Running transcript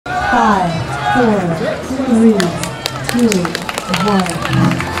5, 4, 3, 2,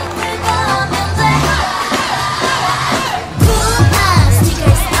 1.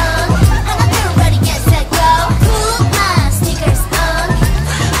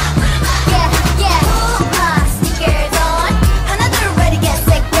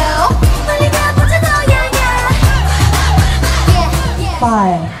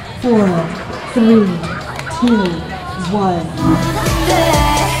 Five, four, three, two, one.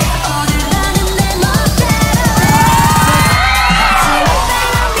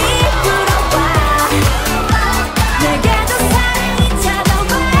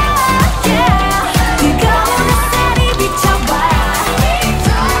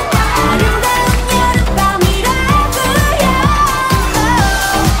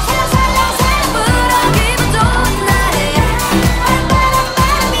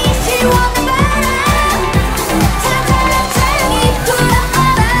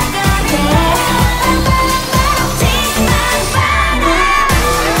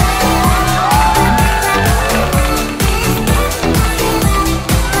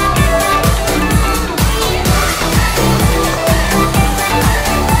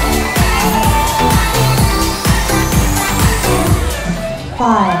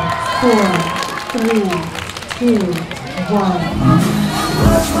 Five, four, three, two, one.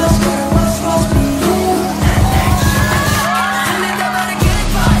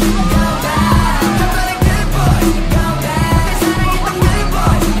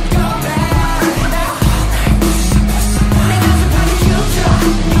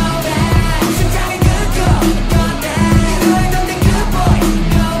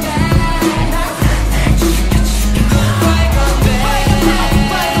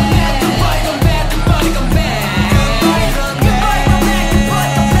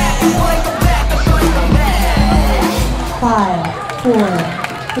 Five, four,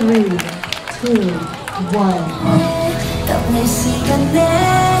 three, two, one.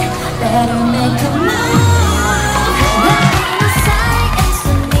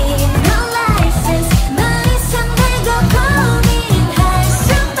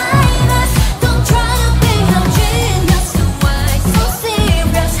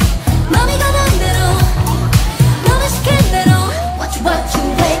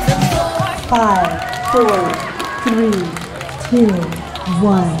 Five, four, three, two,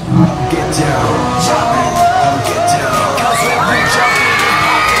 one. Get down, jump it, get down. 'Cause when we jump it,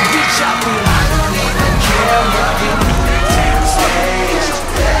 we jump it. I don't even care what you do. Take the stage,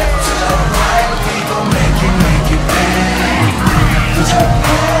 left to the right, we gon' make it bang. Put your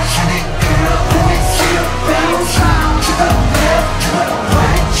hands in the air, let me see you bounce. To the left, to the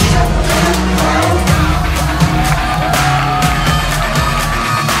right, jump it, right.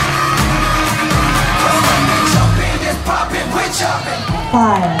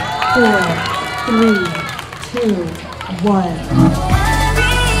 Five, four, three, two, one.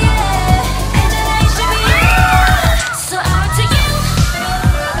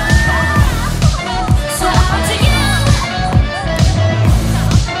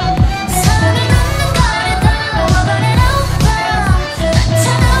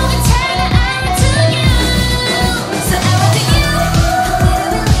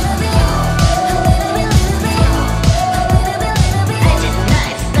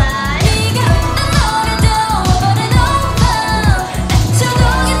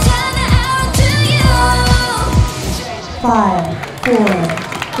 Five, four,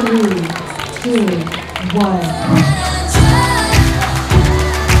 three, two, one.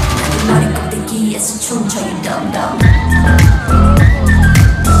 머리 꼭대기에서 춤춰 you dumb dumb.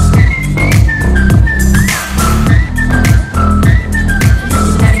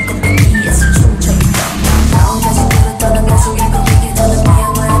 머리 꼭대기에서 춤춰 you dumb dumb. 나온 가지들은 떠나가 속에 거기에 너는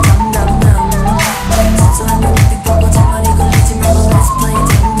미안 거야 dumb dumb dumb. 사소한 눈빛 보고 잔머리 굴리지 말고 let's play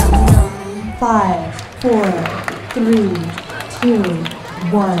dumb dumb dumb. Five, four, three, two,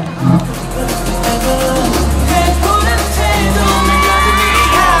 one.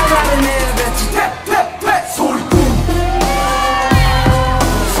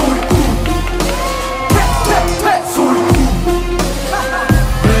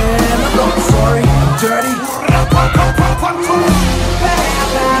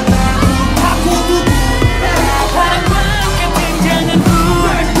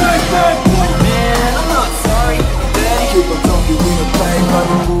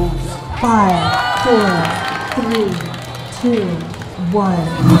 Five, four, three, two, one.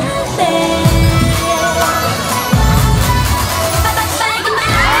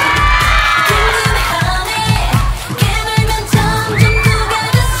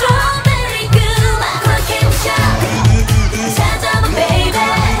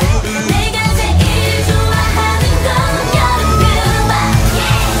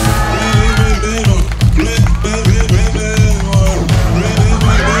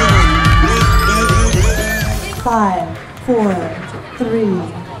 3,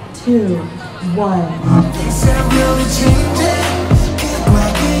 2, 1. 세상별이 침대 그과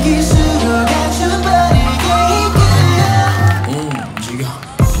그 기술을 갖춘 바리게 움직여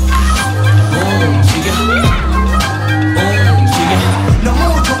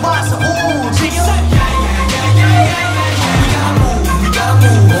너무 좋아서 움직여 We gotta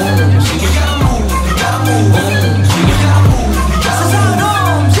move 세상을 움직여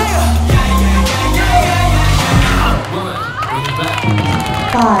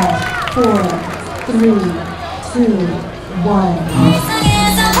 5, 4, 3, 2, 1.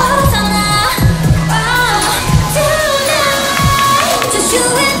 세상에서 벗어나 tonight Just you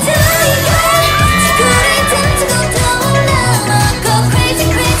and I 지구를 던지고 떠올라 Go crazy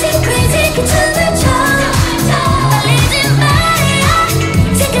crazy crazy 그 춤을 춰 달리지 말이야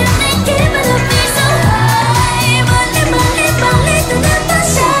지금 내 기분 up so high 멀리 멀리 멀리 뜨는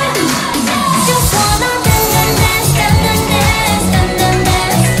마셔 Just wanna dance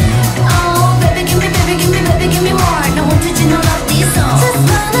Oh baby give me more 나 멈추지 넌 어디서 Just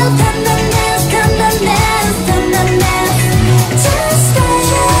wanna dance Just dance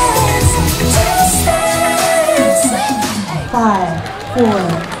 5, 4,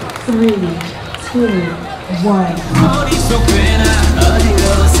 3, 2, 1. 어디서꽤나 어디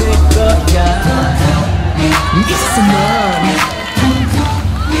갔을 거야 있어 넌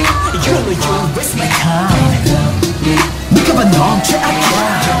You're you waste my time 네가 봐 넌 최악이야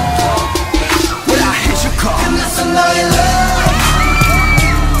What I hate you call 끝났어 너의 love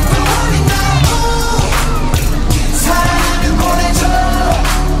어디 나고 사랑을 보내줘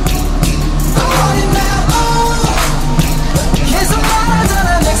어디 나고 계속 말하잖아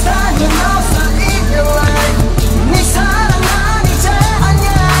Next time 넌 없어 if you like 네 사랑 아니지 않냐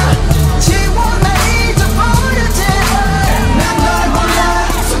지워 날 잊어버려 제발 난 널 몰라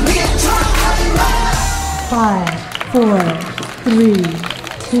손위에 쳐다보지 마 5, 4, 3,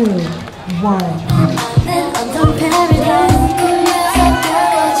 2, 1. 난 어떤 paradise 끌려서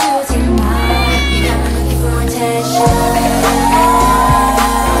끌어주지 마 You got me looking for attention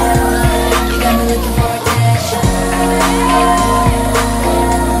You got me looking for attention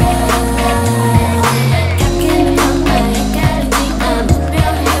깎이는 것만이 가리지 않으려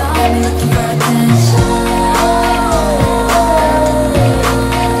You got me looking for attention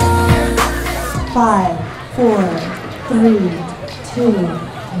 5, 4, 3, 2,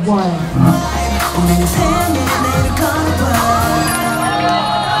 1. 우리는 생에 내를 걸어봐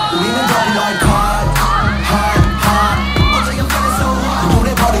우리는 달리 like hot, hot, hot 어제가 변했어 노래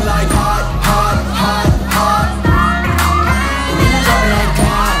버리 like hot, hot, hot, hot 우리는 달리 like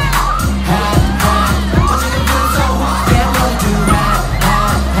hot, hot, hot 어제가 변했어 get ready to hot,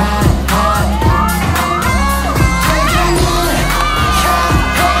 hot, hot, hot 태양은 향해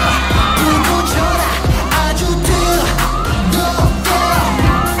불 붙여라 아주 뜨겁게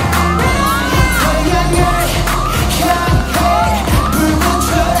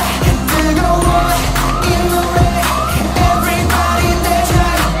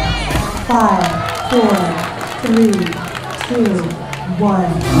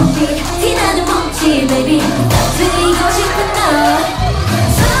티나는 멈치 baby 터뜨리고 싶은 너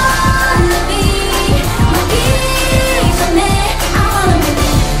설렘이 오기 전에 I wanna make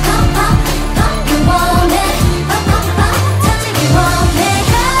it pop pop pop you want it pop pop pop 터지기 원해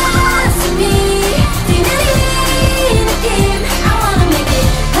가슴이 뛰는 이 느낌 I wanna make it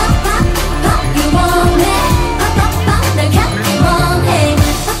pop pop pop you want it pop pop pop 날 갖기 원해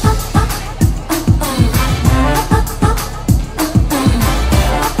pop pop pop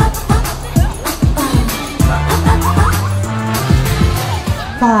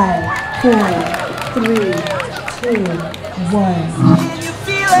 5, 4, 3, 2, 1. Can you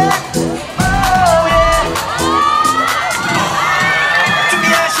feel it? Oh yeah.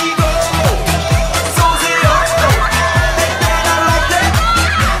 준비하시고 쏘세요. That I like that.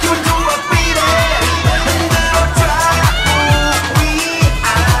 기분 좋아 beat it. 흔들어줘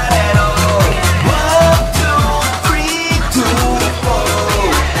위아래로. 1, 2, 3 to the 4.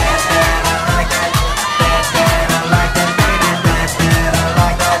 That I like that. That I like that. That I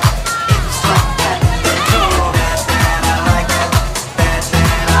like that. It's like that. That I like that. That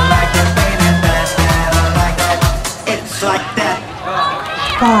I like that, baby. That I like that. It's like that.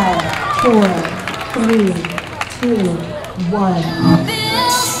 5, 4, 3, 2, 1.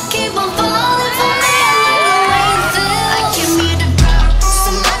 Keep on falling for me along the way through. I give me the drop,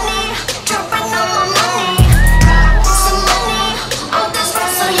 some money, dropping on my money. Some money, all this for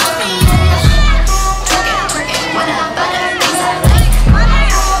so yummy. Twerk it, what about the things I like?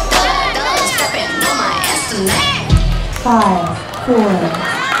 Dollars dropping on my ass tonight. 5, 4,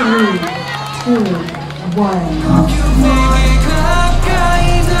 3, 2, 1. You make it clap.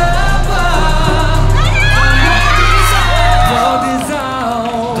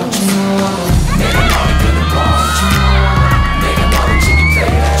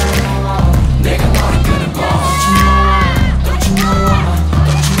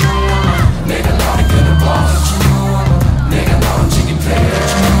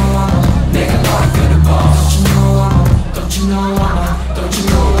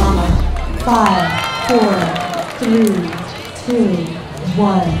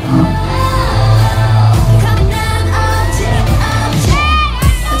 1.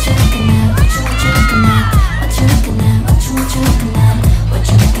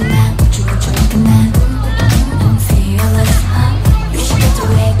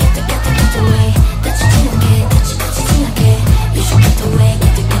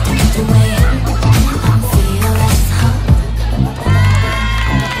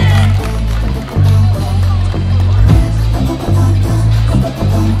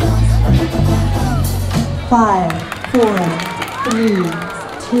 Five, four, three,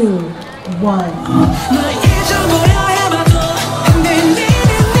 two, one.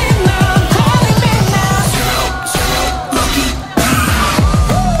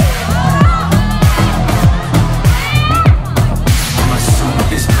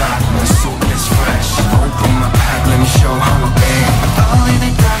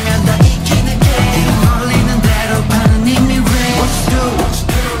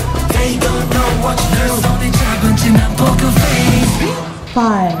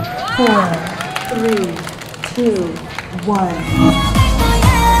 Five, four, three, two, one.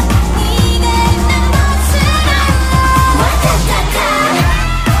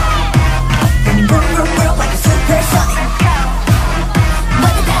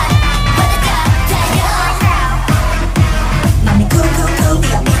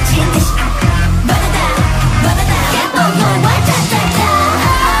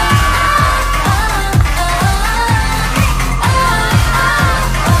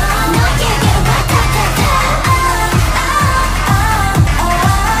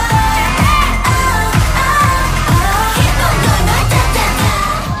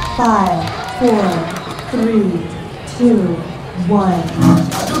 Five, four, three, two, one.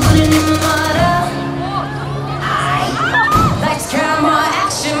 Lights, camera,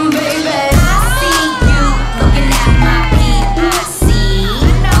 action, baby. I see you looking at my PIC.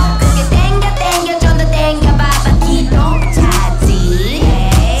 그게 땡겨 좀 더 땡겨봐봐 기록 차지.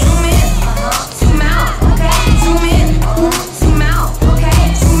 Zoom in, zoom out, okay. Zoom in, zoom out, okay.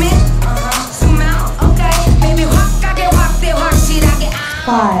 Zoom in, zoom out, okay. Baby 확 가게 확대 확실하게.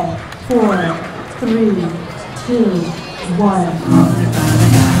 5, 4, 3, 2,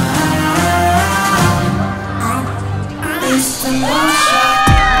 1. It's the motion.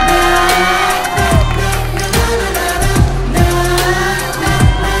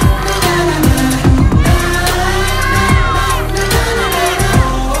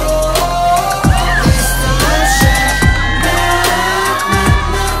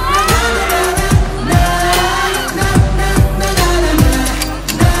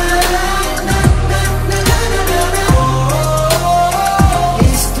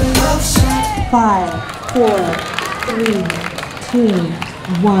 Five, four, three, two,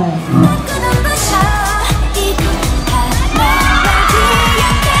 one.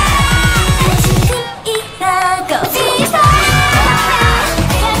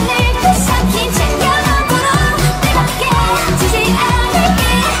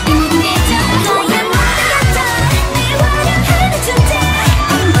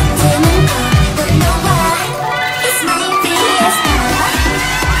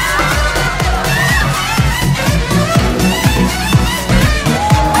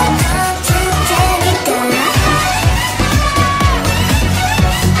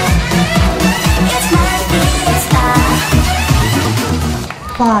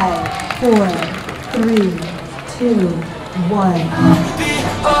 Five, four, three, two, one.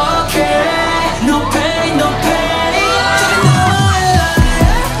 Okay, no pain, no pain.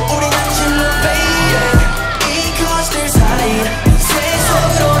 우리 남친로 baby. 이 coaster 사이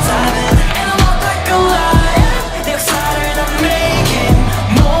세속으로 다는 And I'm not like a liar. 내 역사를 난 making.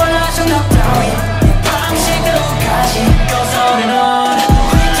 몰라줘 너 따윈 방식대로까지 goes on and on.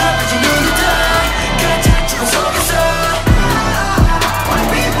 흩어진 눈들 가짜 죽은 속에서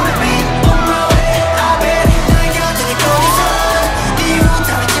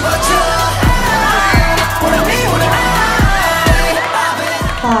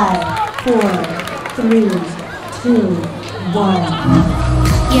Five, four, three, two, one.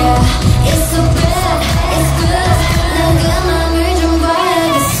 Yeah, it's so bad, it's good. 난 그 맘을 좀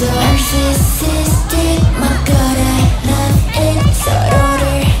봐야겠어. Narcissistic, my God, I love it. 서로를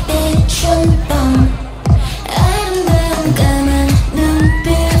비춘 밤. 아름다운 까만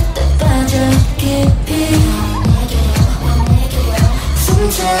눈빛에 빠져 깊이. 숨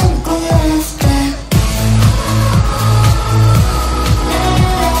참고 last time.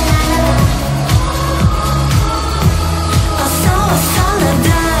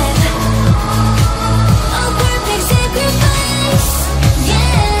 Oh, perfect sacrifice,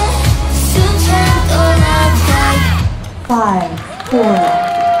 yeah. 숨 참고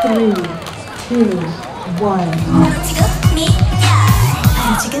 3, 2, 1.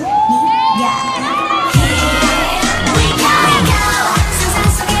 지금 니야 We go 세상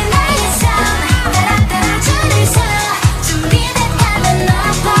속에 나의 삶 따라 줄을 서 준비됐다면 너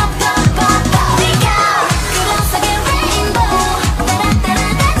pop pop pop pop We go 그런 속에 rainbow 따라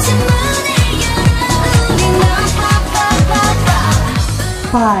같이 문을 열어 우리 너 pop pop pop pop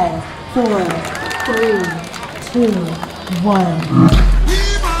 5, 4, 3, 2, 1.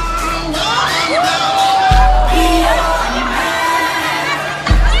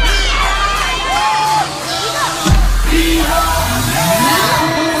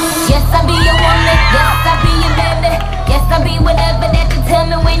 Yes, I be your woman. Yes, I be your baby. Yes, I be whatever that you tell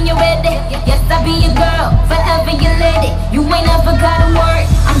me when you're ready. Yes, I be your girl, forever your lady. You ain't never gotta worry,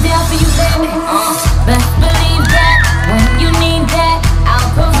 I'm down for you, baby. Best believe that when you need that,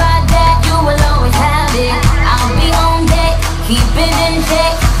 I'll provide that. You will always have it. I'll be on deck, keep it in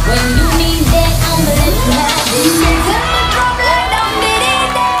check. When you need that, I'ma let you have it.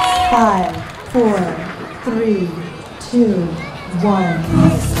 5, 4, 3, 2, 1.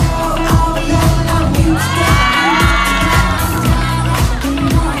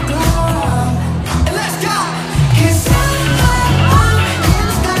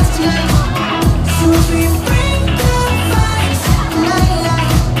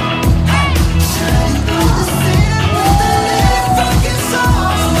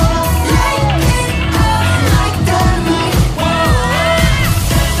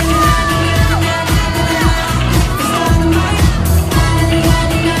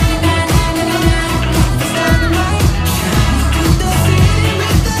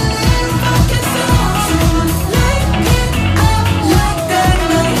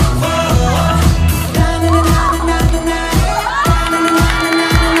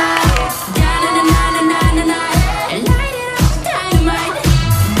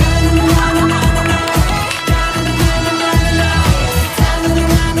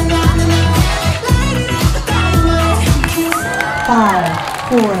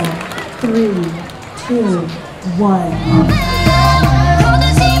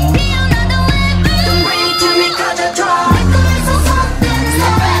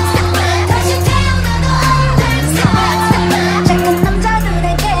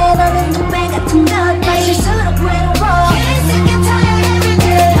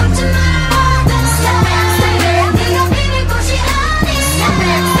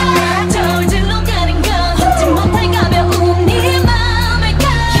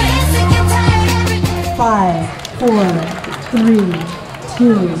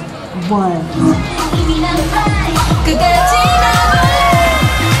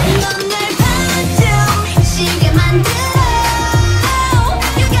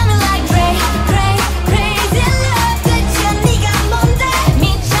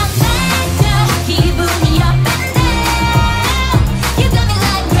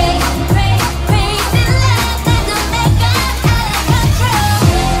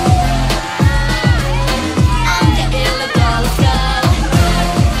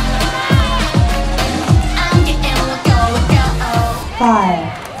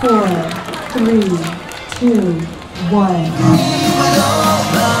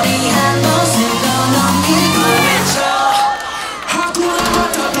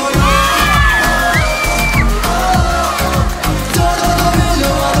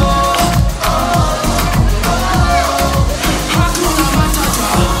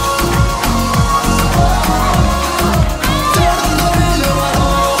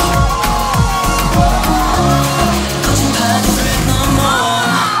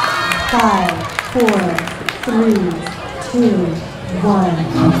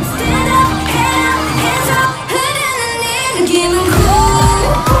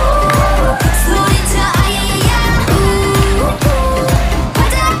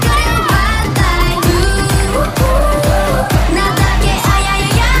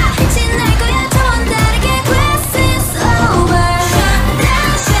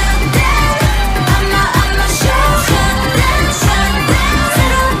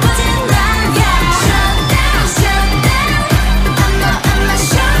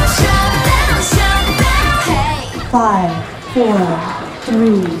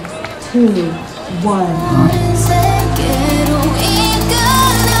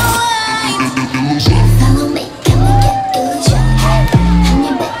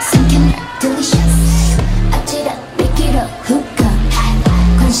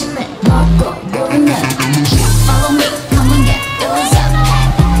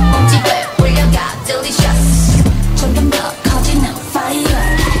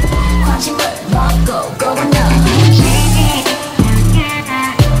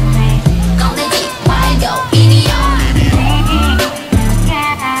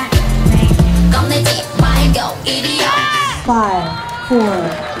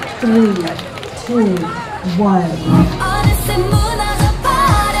 one. 어느새 무너져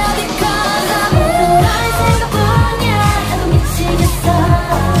버려 because of you. 너의 생각뿐이야 나도 미치겠어.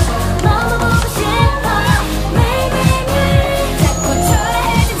 너무 보고 싶어 매일매일. 자꾸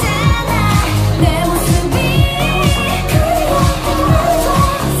초라해지잖아 내 모습이. 그리워도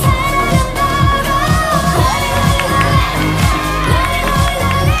사랑한다고.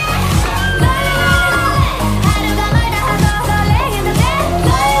 하루가 멀다 하고 설레겠는데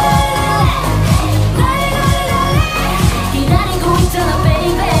기다리고 있잖아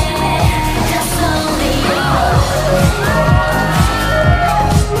baby. Just only you.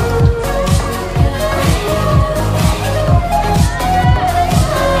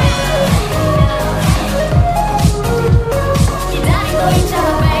 기다리고 있잖아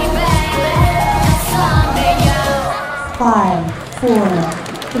baby. Just only you. 5, 4,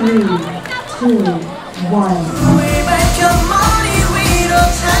 3, 2, 1. 불 밝혀 머리 위로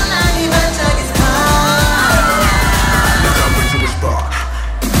찬란히 반짝이는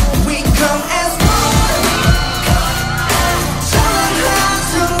We come as one. 찬란한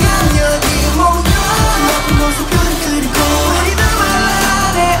순간 여기 모여 높은 곳에 별을 그리고 우리들만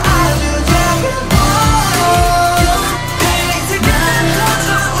안에 아주 작은 별 시간 거쳐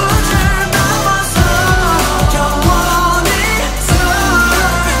우주를 넘어서 영원히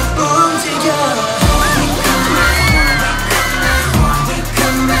움직여.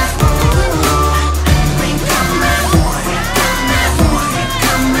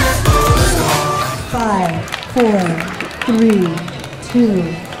 Five, 4, 3, 2,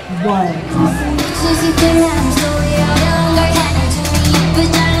 1. 수식들한 소리 어려운 걸 하는 중이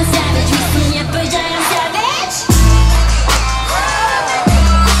예쁘잖아 savage. 위선 예쁘잖아 savage.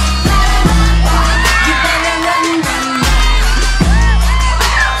 You better run, run, run.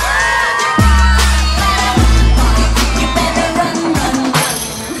 You better run, run,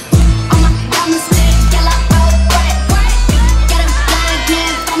 run. On the stick, yellow, bright, bright. Get 'em blind,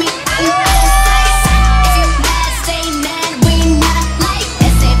 man, for me, I'm precise. If you mad, stay mad, we not like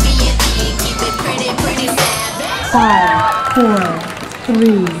S-A-V-A-D. Keep it pretty, pretty savage. 5, 4,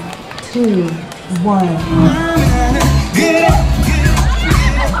 3, 2, 1. 그래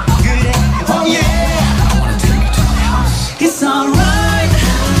oh yeah. I wanna take you to my house. It's alright.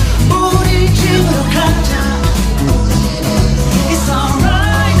 우리 집으로 가자. It's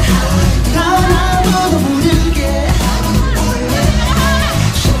alright. 단 아무도 모르게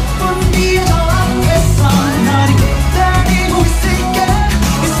 10분 뒤에 저 앞에서 날 기다리고 있을게.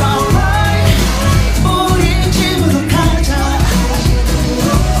 It's alright. 우리 집으로 가자.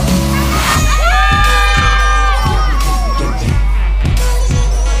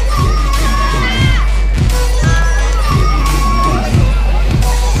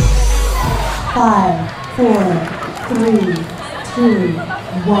 5, 4, 3, 2, 1.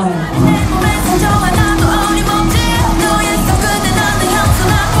 몸에서 좋아 나도 어림없지. 너의 손 끝에 나는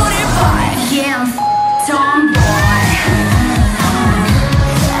향수나 뿌릴 boy. Yeah, tomboy.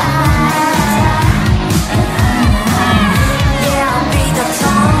 Yeah, I'll be the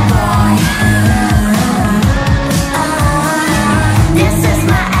tomboy. This is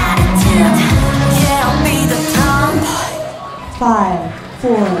my attitude. Yeah, I'll be the tomboy. 5, 4,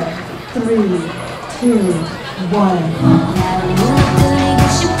 3, 2, 1. 나를 무너뜨리고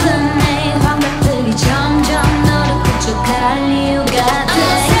싶은 내 감각들이 점점 너를 구축할 이유가 돼. I'm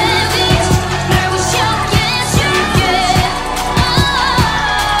a savage, 널 무시하게 해줄게.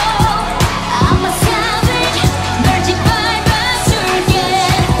 I'm a savage, 널 짓밟아줄게.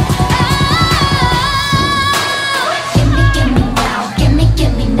 Give me now, give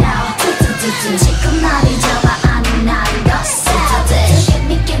me now. 지금 나를 잡아 아니 나를 넣었어.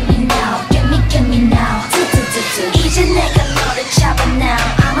 Give me now, give me now. 이제 내가 너를 잡아 now.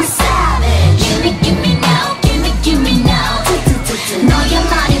 I'm a savage. Give me now, give me now. 너의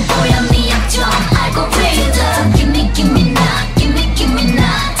말이 보여 네 약점 알고 믿어. Give me now, give me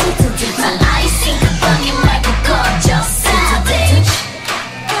now. 난 아이싱 급하게 말고 꺼져 savage.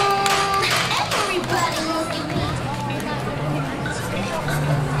 Everybody look at me.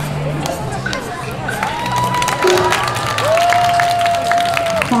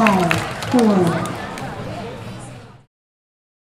 5, 4,